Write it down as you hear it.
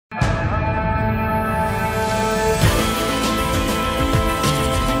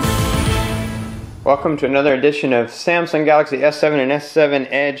Welcome to another edition of Samsung Galaxy S7 and S7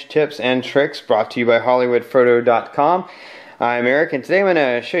 Edge tips and tricks brought to you by hollywoodfrodo.com. I'm Eric, and today I'm going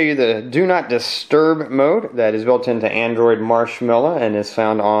to show you the Do Not Disturb mode that is built into Android Marshmallow and is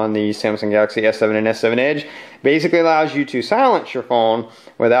found on the Samsung Galaxy S7 and S7 Edge. Basically allows you to silence your phone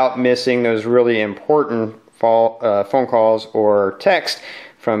without missing those really important phone calls or text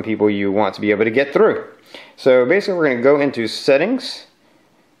from people you want to be able to get through. So basically we're going to go into Settings,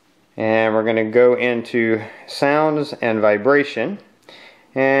 and we're going to go into Sounds and Vibration,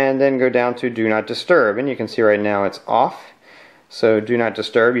 and then go down to Do Not Disturb. And you can see right now it's off. So Do Not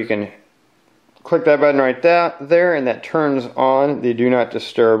Disturb, you can click that button right there, and that turns on the Do Not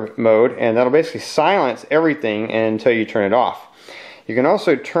Disturb mode, and that'll basically silence everything until you turn it off. You can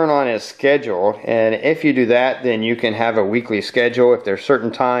also turn on as scheduled, and if you do that, then you can have a weekly schedule. If there's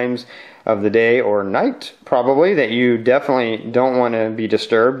certain times of the day or night probably that you definitely don't want to be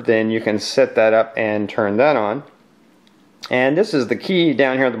disturbed, then you can set that up and turn that on. And this is the key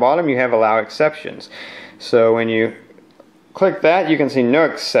down here at the bottom. You have Allow Exceptions. So when you click that, you can see no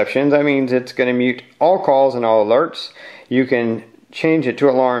exceptions. That means it's going to mute all calls and all alerts. You can change it to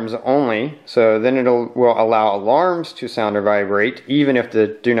alarms only, so then will allow alarms to sound or vibrate even if the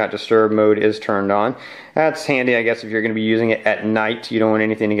Do Not Disturb mode is turned on. That's handy, I guess, if you're going to be using it at night. You don't want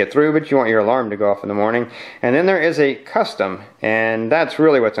anything to get through, but you want your alarm to go off in the morning. And then there is a custom, and that's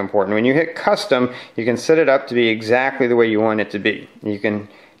really what's important. When you hit custom, you can set it up to be exactly the way you want it to be. You can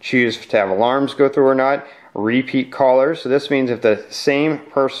choose to have alarms go through or not, repeat callers. So this means if the same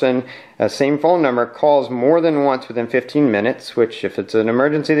person, same phone number calls more than once within 15 minutes, which if it's an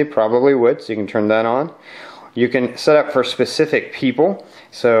emergency they probably would, so you can turn that on. You can set up for specific people,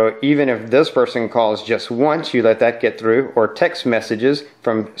 so even if this person calls just once, you let that get through, or text messages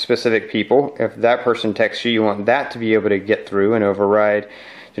from specific people. If that person texts you, you want that to be able to get through and override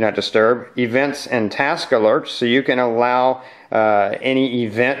Do Not Disturb. Events and task alerts, so you can allow any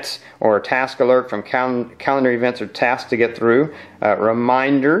event or task alert from calendar events or tasks to get through.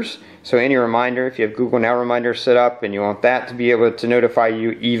 Reminders, so any reminder, if you have Google Now Reminder set up and you want that to be able to notify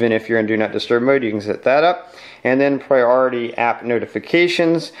you even if you're in Do Not Disturb mode, you can set that up. And then priority app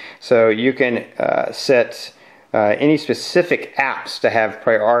notifications, so you can set any specific apps to have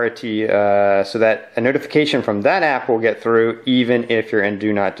priority, so that a notification from that app will get through even if you're in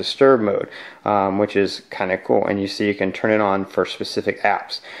Do Not Disturb mode, which is kind of cool. And you see you can turn it on for specific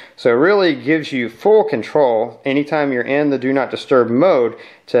apps. So it really gives you full control anytime you're in the Do Not Disturb mode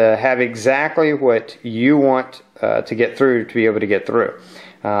to have exactly what you want to get through to be able to get through.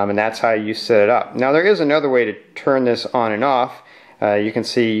 And that's how you set it up. Now there is another way to turn this on and off. You can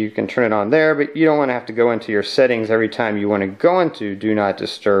see you can turn it on there, but you don't want to have to go into your settings every time you want to go into Do Not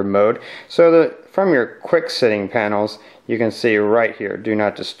Disturb mode. So from your quick setting panels, you can see right here, Do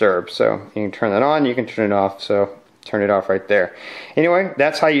Not Disturb. So you can turn that on, you can turn it off, so turn it off right there. Anyway,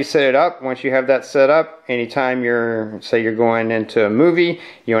 that's how you set it up. Once you have that set up, anytime say you're going into a movie,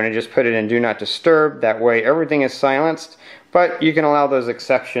 you want to just put it in Do Not Disturb. That way everything is silenced, but you can allow those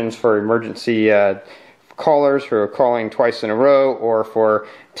exceptions for emergency callers who are calling twice in a row, or for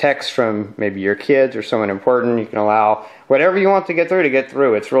text from maybe your kids or someone important. You can allow whatever you want to get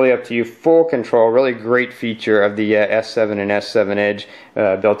through. It's really up to you. Full control. Really great feature of the S7 and S7 Edge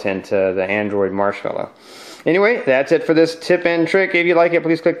built into the Android Marshmallow. Anyway, that's it for this tip and trick. If you like it,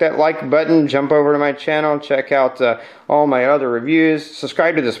 please click that like button. Jump over to my channel. Check out all my other reviews.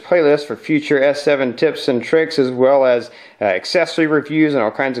 Subscribe to this playlist for future S7 tips and tricks, as well as accessory reviews and all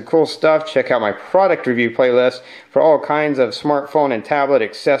kinds of cool stuff. Check out my product review playlist for all kinds of smartphone and tablet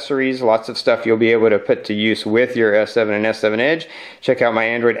accessories. Lots of stuff you'll be able to put to use with your S7 and S7 Edge. Check out my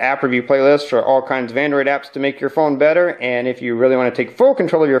Android app review playlist for all kinds of Android apps to make your phone better. And if you really want to take full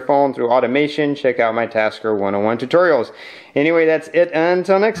control of your phone through automation, check out my Tasker 101 tutorials. Anyway, that's it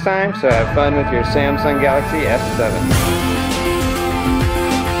until next time, so have fun with your Samsung Galaxy S7.